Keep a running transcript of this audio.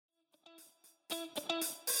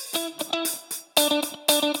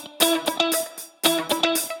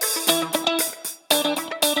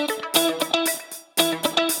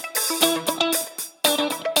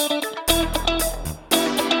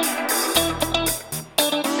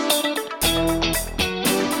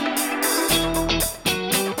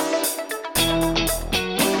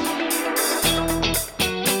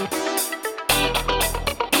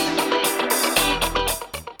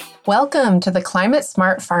Welcome to the Climate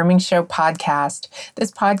Smart Farming Show podcast. This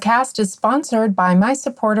podcast is sponsored by my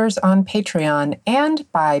supporters on Patreon and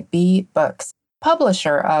by Bee Books,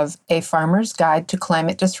 publisher of A Farmer's Guide to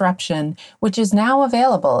Climate Disruption, which is now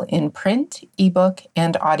available in print, ebook,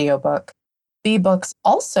 and audiobook. Bee Books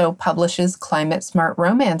also publishes climate smart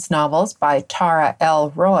romance novels by Tara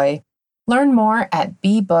L. Roy. Learn more at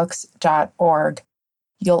beebooks.org.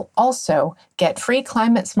 You'll also get free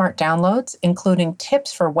climate smart downloads, including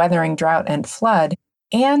tips for weathering drought and flood,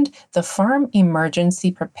 and the Farm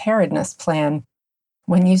Emergency Preparedness Plan.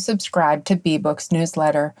 When you subscribe to Bee Books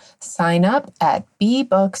newsletter, sign up at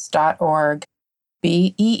beebooks.org,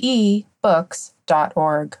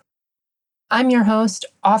 beebooks.org. I'm your host,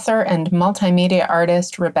 author, and multimedia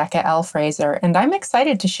artist, Rebecca L. Fraser, and I'm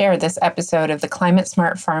excited to share this episode of the Climate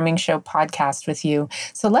Smart Farming Show podcast with you.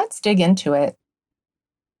 So let's dig into it.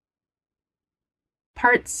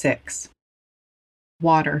 Part 6.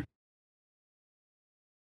 Water.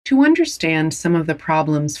 To understand some of the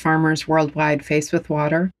problems farmers worldwide face with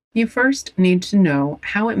water, you first need to know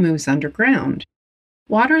how it moves underground.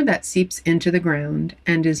 Water that seeps into the ground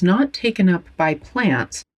and is not taken up by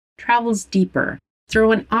plants travels deeper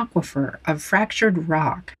through an aquifer of fractured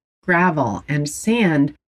rock, gravel, and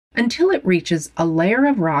sand until it reaches a layer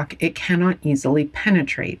of rock it cannot easily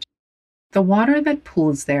penetrate. The water that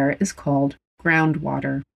pools there is called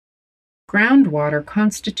groundwater. Groundwater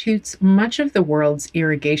constitutes much of the world's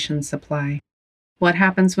irrigation supply. What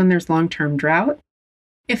happens when there's long-term drought?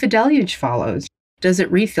 If a deluge follows, does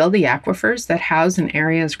it refill the aquifers that house an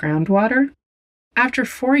area's groundwater? After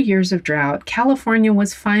 4 years of drought, California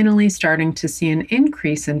was finally starting to see an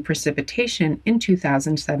increase in precipitation in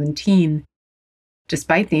 2017.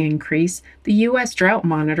 Despite the increase, the U.S. Drought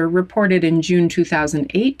Monitor reported in June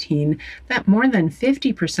 2018 that more than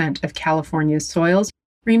 50% of California's soils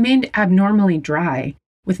remained abnormally dry,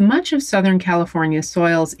 with much of Southern California's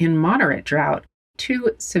soils in moderate drought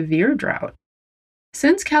to severe drought.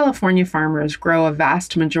 Since California farmers grow a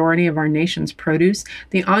vast majority of our nation's produce,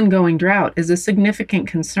 the ongoing drought is a significant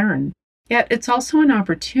concern. Yet it's also an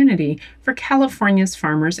opportunity for California's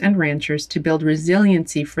farmers and ranchers to build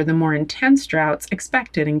resiliency for the more intense droughts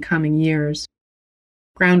expected in coming years.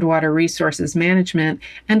 Groundwater resources management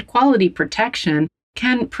and quality protection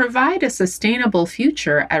can provide a sustainable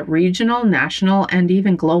future at regional, national, and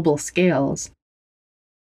even global scales.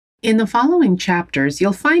 In the following chapters,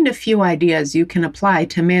 you'll find a few ideas you can apply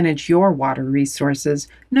to manage your water resources,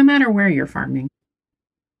 no matter where you're farming.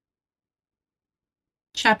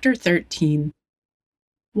 Chapter 13.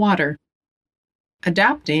 Water.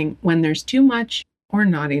 Adapting when there's too much or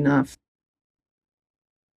not enough.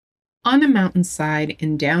 On a mountainside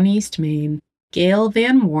in down East Maine, Gail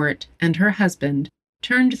Van Wart and her husband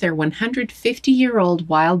turned their 150-year-old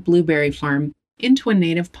wild blueberry farm into a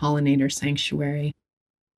native pollinator sanctuary.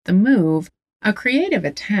 The move, a creative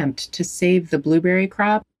attempt to save the blueberry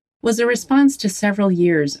crop, was a response to several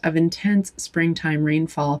years of intense springtime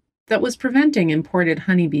rainfall that was preventing imported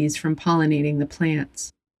honeybees from pollinating the plants.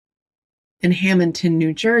 In Hamilton,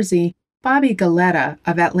 New Jersey, Bobby Galetta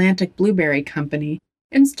of Atlantic Blueberry Company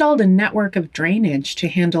installed a network of drainage to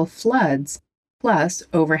handle floods, plus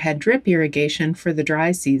overhead drip irrigation for the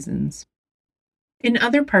dry seasons. In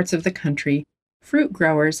other parts of the country, fruit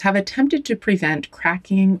growers have attempted to prevent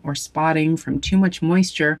cracking or spotting from too much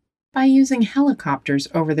moisture by using helicopters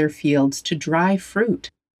over their fields to dry fruit.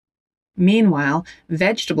 Meanwhile,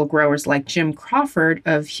 vegetable growers like Jim Crawford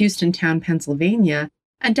of Houstontown, Pennsylvania,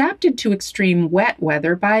 adapted to extreme wet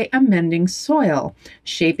weather by amending soil,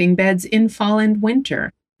 shaping beds in fall and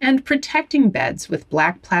winter, and protecting beds with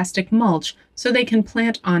black plastic mulch so they can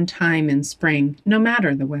plant on time in spring, no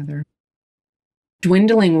matter the weather.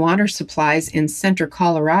 Dwindling water supplies in Center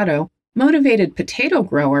Colorado motivated potato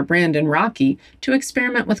grower Brandon Rocky to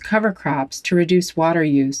experiment with cover crops to reduce water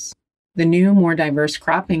use. The new, more diverse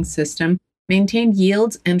cropping system maintained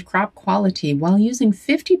yields and crop quality while using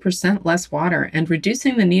 50% less water and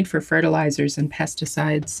reducing the need for fertilizers and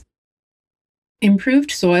pesticides.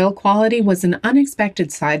 Improved soil quality was an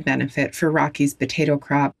unexpected side benefit for Rocky's potato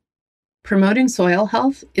crop. Promoting soil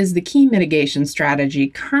health is the key mitigation strategy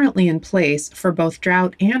currently in place for both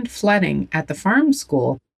drought and flooding at the Farm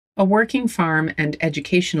School, a working farm and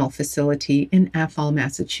educational facility in Athol,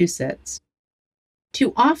 Massachusetts.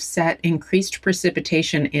 To offset increased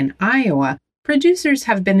precipitation in Iowa, producers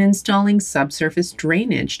have been installing subsurface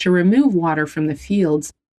drainage to remove water from the fields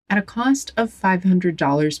at a cost of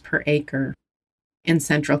 $500 per acre. In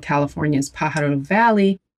Central California's Pajaro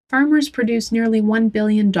Valley, farmers produce nearly $1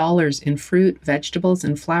 billion in fruit, vegetables,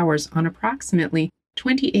 and flowers on approximately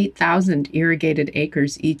 28,000 irrigated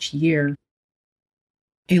acres each year.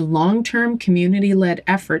 A long-term community-led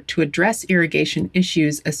effort to address irrigation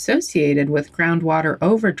issues associated with groundwater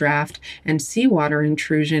overdraft and seawater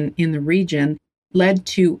intrusion in the region led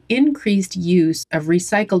to increased use of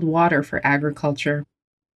recycled water for agriculture,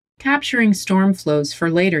 capturing storm flows for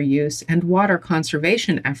later use, and water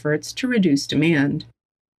conservation efforts to reduce demand.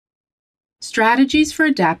 Strategies for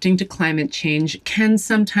adapting to climate change can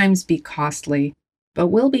sometimes be costly, but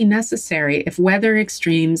will be necessary if weather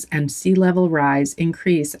extremes and sea level rise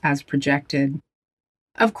increase as projected.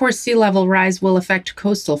 Of course, sea level rise will affect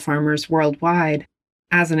coastal farmers worldwide.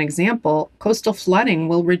 As an example, coastal flooding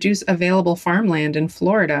will reduce available farmland in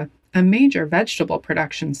Florida, a major vegetable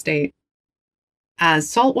production state. As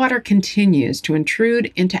saltwater continues to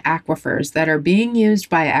intrude into aquifers that are being used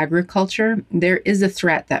by agriculture, there is a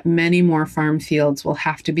threat that many more farm fields will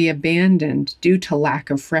have to be abandoned due to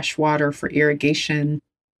lack of fresh water for irrigation,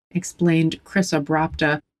 explained Chris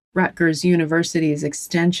Obrapta, Rutgers University's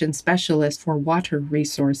extension specialist for water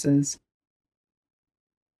resources.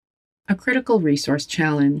 A critical resource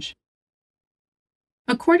challenge.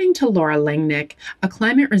 According to Laura Langnick, a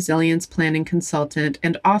climate resilience planning consultant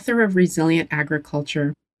and author of Resilient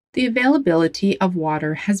Agriculture, the availability of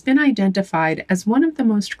water has been identified as one of the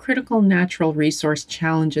most critical natural resource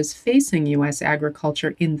challenges facing U.S.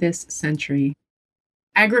 agriculture in this century.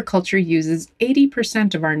 Agriculture uses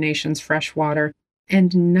 80% of our nation's fresh water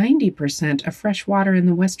and 90% of fresh water in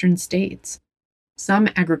the western states. Some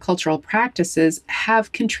agricultural practices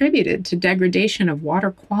have contributed to degradation of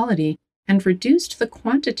water quality and reduced the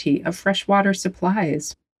quantity of freshwater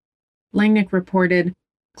supplies. Langnick reported,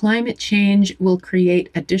 climate change will create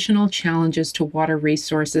additional challenges to water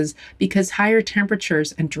resources because higher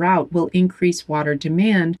temperatures and drought will increase water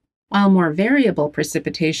demand, while more variable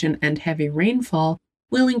precipitation and heavy rainfall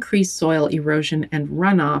will increase soil erosion and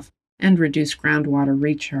runoff and reduce groundwater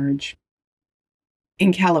recharge.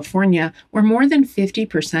 In California, where more than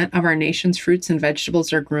 50% of our nation's fruits and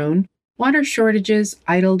vegetables are grown, water shortages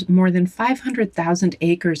idled more than 500,000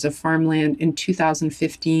 acres of farmland in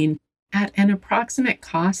 2015 at an approximate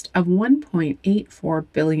cost of $1.84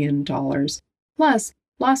 billion, plus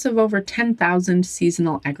loss of over 10,000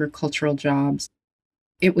 seasonal agricultural jobs.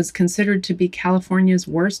 It was considered to be California's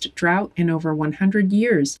worst drought in over 100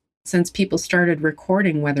 years since people started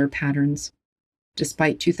recording weather patterns.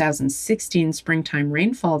 Despite 2016 springtime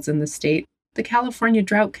rainfalls in the state, the California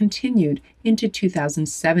drought continued into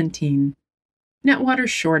 2017. Net water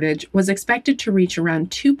shortage was expected to reach around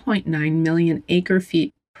 2.9 million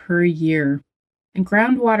acre-feet per year, and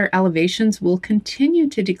groundwater elevations will continue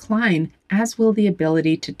to decline, as will the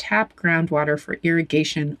ability to tap groundwater for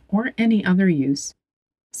irrigation or any other use.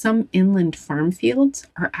 Some inland farm fields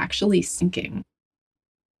are actually sinking.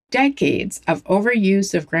 Decades of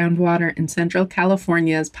overuse of groundwater in central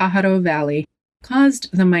California's Pajaro Valley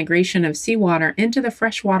caused the migration of seawater into the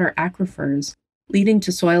freshwater aquifers, leading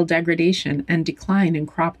to soil degradation and decline in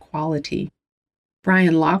crop quality.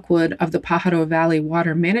 Brian Lockwood of the Pajaro Valley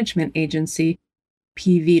Water Management Agency,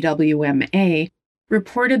 PVWMA,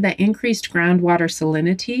 reported that increased groundwater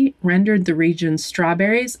salinity rendered the region's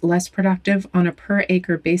strawberries less productive on a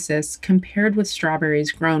per-acre basis compared with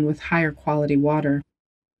strawberries grown with higher quality water.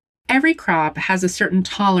 Every crop has a certain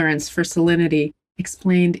tolerance for salinity,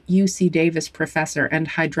 explained UC Davis professor and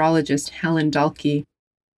hydrologist Helen Dulke.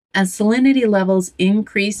 As salinity levels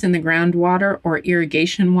increase in the groundwater or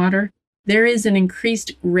irrigation water, there is an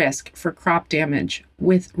increased risk for crop damage,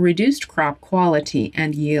 with reduced crop quality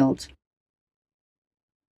and yield.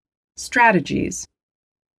 Strategies.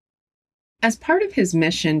 As part of his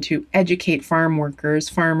mission to educate farm workers,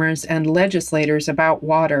 farmers, and legislators about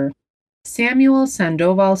water, Samuel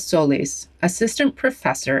Sandoval Solis, assistant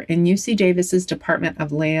professor in UC Davis's Department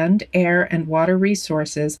of Land, Air, and Water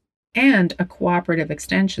Resources, and a cooperative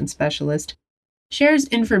extension specialist, shares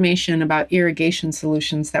information about irrigation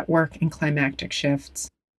solutions that work in climatic shifts.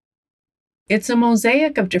 It's a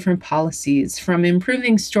mosaic of different policies, from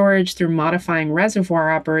improving storage through modifying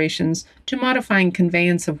reservoir operations to modifying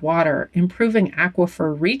conveyance of water, improving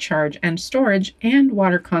aquifer recharge and storage, and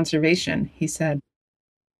water conservation, he said.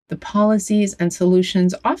 The policies and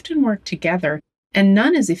solutions often work together, and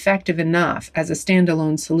none is effective enough as a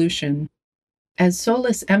standalone solution. As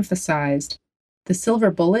Solis emphasized, the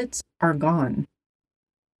silver bullets are gone.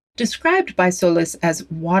 Described by Solis as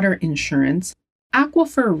water insurance,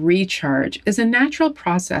 aquifer recharge is a natural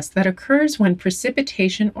process that occurs when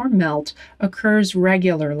precipitation or melt occurs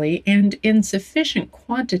regularly and in sufficient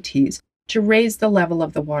quantities to raise the level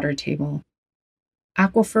of the water table.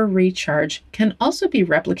 Aquifer recharge can also be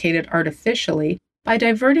replicated artificially by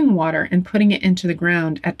diverting water and putting it into the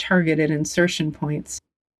ground at targeted insertion points.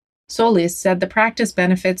 Solis said the practice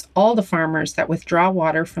benefits all the farmers that withdraw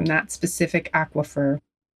water from that specific aquifer.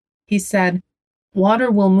 He said, water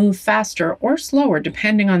will move faster or slower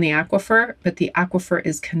depending on the aquifer, but the aquifer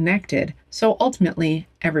is connected, so ultimately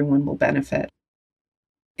everyone will benefit.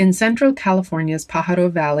 In Central California's Pajaro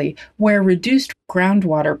Valley, where reduced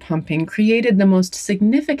groundwater pumping created the most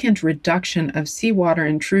significant reduction of seawater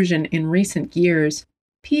intrusion in recent years,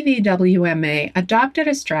 PVWMA adopted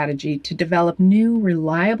a strategy to develop new,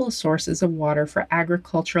 reliable sources of water for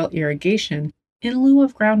agricultural irrigation in lieu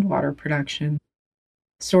of groundwater production.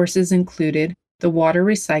 Sources included the water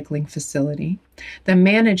recycling facility, the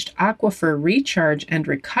managed aquifer recharge and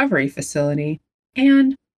recovery facility,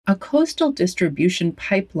 and a coastal distribution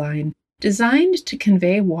pipeline designed to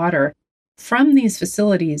convey water from these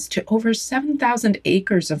facilities to over 7,000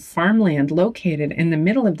 acres of farmland located in the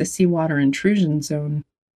middle of the seawater intrusion zone.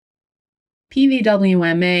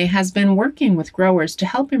 PVWMA has been working with growers to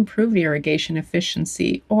help improve irrigation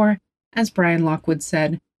efficiency, or, as Brian Lockwood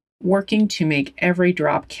said, working to make every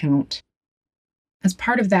drop count. As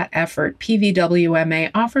part of that effort,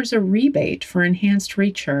 PVWMA offers a rebate for enhanced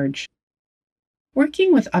recharge.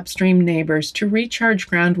 Working with upstream neighbors to recharge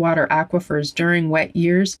groundwater aquifers during wet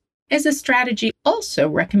years is a strategy also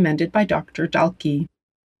recommended by Dr. Dalkey.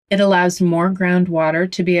 It allows more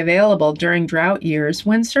groundwater to be available during drought years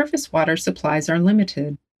when surface water supplies are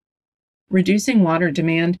limited. Reducing water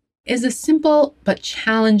demand is a simple but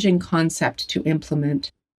challenging concept to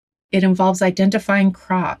implement. It involves identifying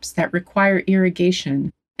crops that require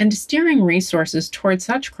irrigation and steering resources toward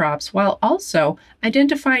such crops while also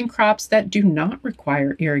identifying crops that do not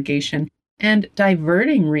require irrigation and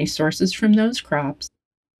diverting resources from those crops.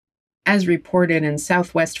 As reported in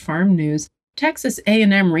Southwest Farm News, Texas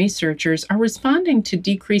A&M researchers are responding to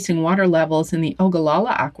decreasing water levels in the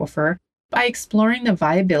Ogallala aquifer by exploring the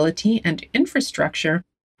viability and infrastructure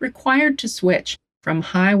required to switch from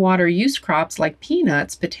high water use crops like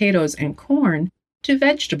peanuts, potatoes, and corn to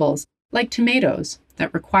vegetables like tomatoes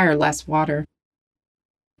that require less water.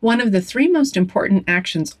 One of the three most important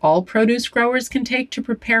actions all produce growers can take to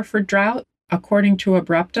prepare for drought, according to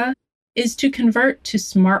Abrupta, is to convert to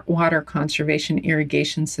smart water conservation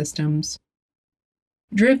irrigation systems.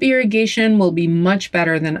 Drip irrigation will be much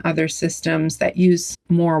better than other systems that use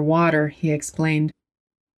more water, he explained.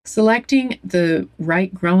 Selecting the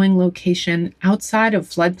right growing location outside of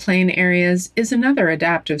floodplain areas is another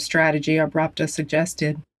adaptive strategy Abrupta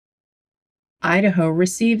suggested. Idaho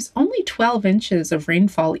receives only 12 inches of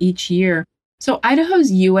rainfall each year, so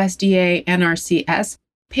Idaho's USDA NRCS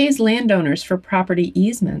pays landowners for property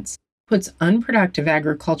easements, puts unproductive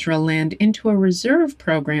agricultural land into a reserve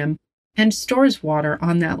program, and stores water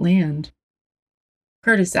on that land.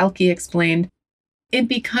 Curtis Elke explained, it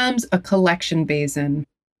becomes a collection basin,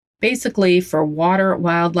 basically for water,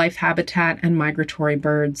 wildlife habitat, and migratory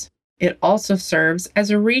birds. It also serves as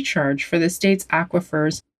a recharge for the state's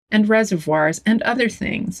aquifers and reservoirs and other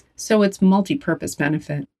things, so it's multi-purpose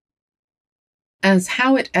benefit. As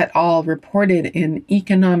Howitt et al. Reported in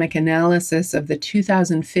Economic Analysis of the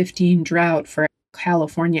 2015 Drought for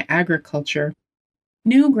California Agriculture,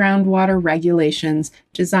 new groundwater regulations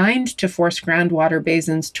designed to force groundwater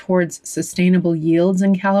basins towards sustainable yields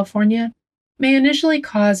in California may initially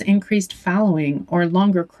cause increased fallowing or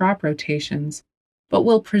longer crop rotations, but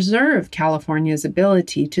will preserve California's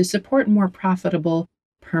ability to support more profitable,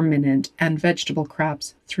 permanent, and vegetable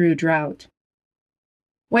crops through drought.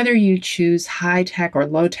 Whether you choose high-tech or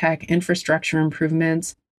low-tech infrastructure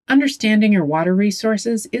improvements, understanding your water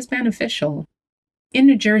resources is beneficial. In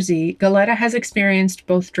New Jersey, Goleta has experienced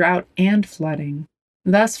both drought and flooding.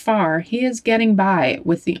 Thus far, he is getting by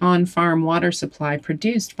with the on-farm water supply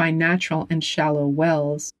produced by natural and shallow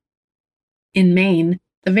wells. In Maine,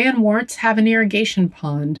 the Van Worts have an irrigation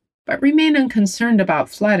pond, but remain unconcerned about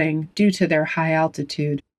flooding due to their high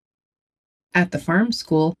altitude. At the farm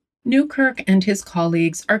school, Newkirk and his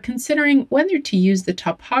colleagues are considering whether to use the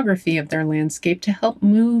topography of their landscape to help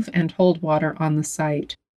move and hold water on the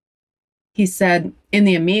site. He said, in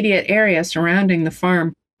the immediate area surrounding the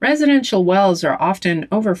farm, residential wells are often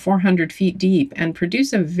over 400 feet deep and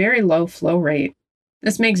produce a very low flow rate.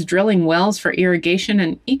 This makes drilling wells for irrigation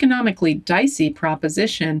an economically dicey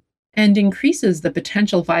proposition and increases the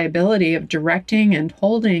potential viability of directing and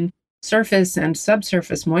holding surface and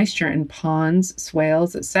subsurface moisture in ponds,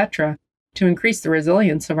 swales, etc., to increase the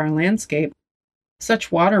resilience of our landscape.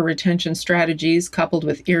 Such water retention strategies, coupled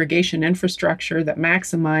with irrigation infrastructure that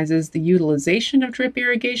maximizes the utilization of drip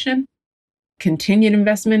irrigation, continued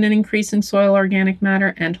investment in increasing soil organic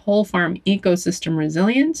matter, and whole farm ecosystem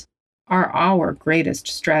resilience, are our greatest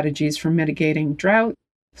strategies for mitigating drought,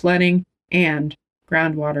 flooding, and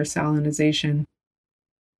groundwater salinization.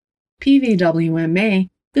 PVWMA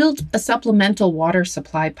built a supplemental water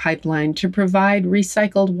supply pipeline to provide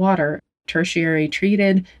recycled water, tertiary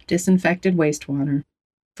treated, disinfected wastewater,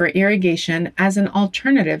 for irrigation as an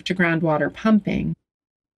alternative to groundwater pumping.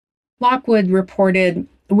 Lockwood reported,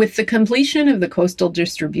 "With the completion of the coastal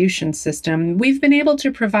distribution system, we've been able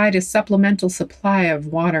to provide a supplemental supply of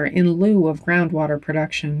water in lieu of groundwater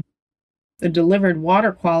production. The delivered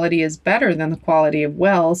water quality is better than the quality of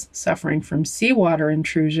wells suffering from seawater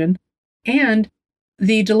intrusion, and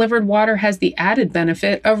the delivered water has the added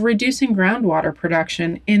benefit of reducing groundwater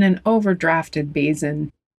production in an overdrafted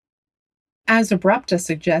basin." As Abrupta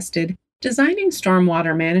suggested, designing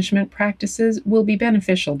stormwater management practices will be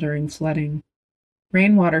beneficial during flooding.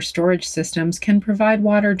 Rainwater storage systems can provide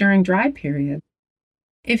water during dry periods.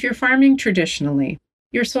 If you're farming traditionally,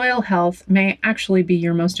 your soil health may actually be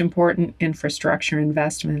your most important infrastructure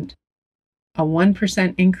investment. A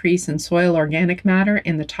 1% increase in soil organic matter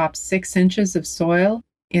in the top 6 inches of soil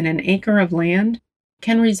in an acre of land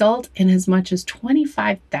can result in as much as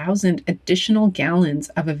 25,000 additional gallons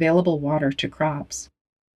of available water to crops.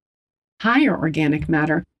 Higher organic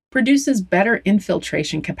matter produces better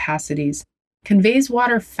infiltration capacities, conveys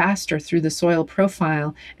water faster through the soil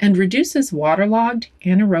profile, and reduces waterlogged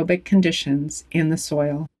anaerobic conditions in the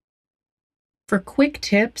soil. For quick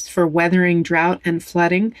tips for weathering drought and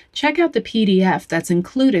flooding, check out the PDF that's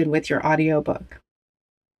included with your audiobook.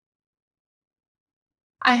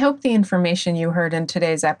 I hope the information you heard in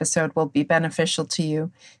today's episode will be beneficial to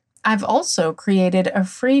you. I've also created a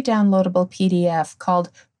free downloadable PDF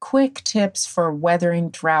called Quick Tips for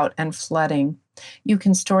Weathering Drought and Flooding. You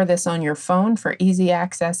can store this on your phone for easy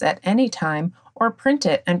access at any time, or print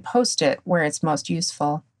it and post it where it's most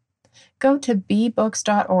useful. Go to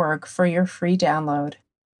bbooks.org for your free download.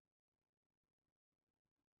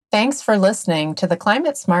 Thanks for listening to the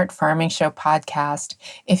Climate Smart Farming Show podcast.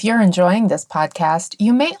 If you're enjoying this podcast,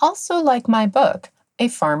 you may also like my book, A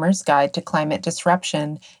Farmer's Guide to Climate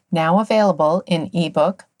Disruption, now available in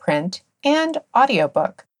ebook, print, and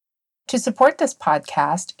audiobook. To support this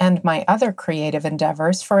podcast and my other creative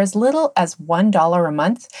endeavors for as little as $1 a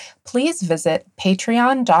month, please visit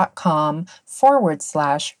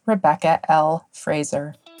patreon.com/Rebecca L.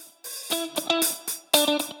 Fraser.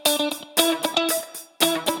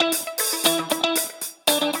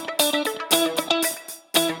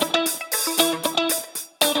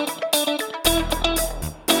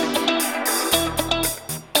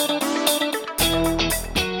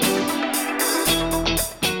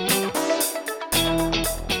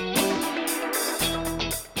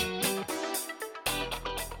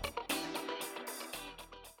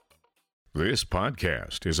 This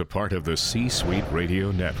podcast is a part of the C-Suite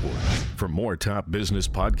Radio Network. For more top business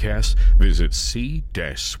podcasts, visit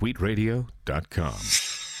c-suiteradio.com.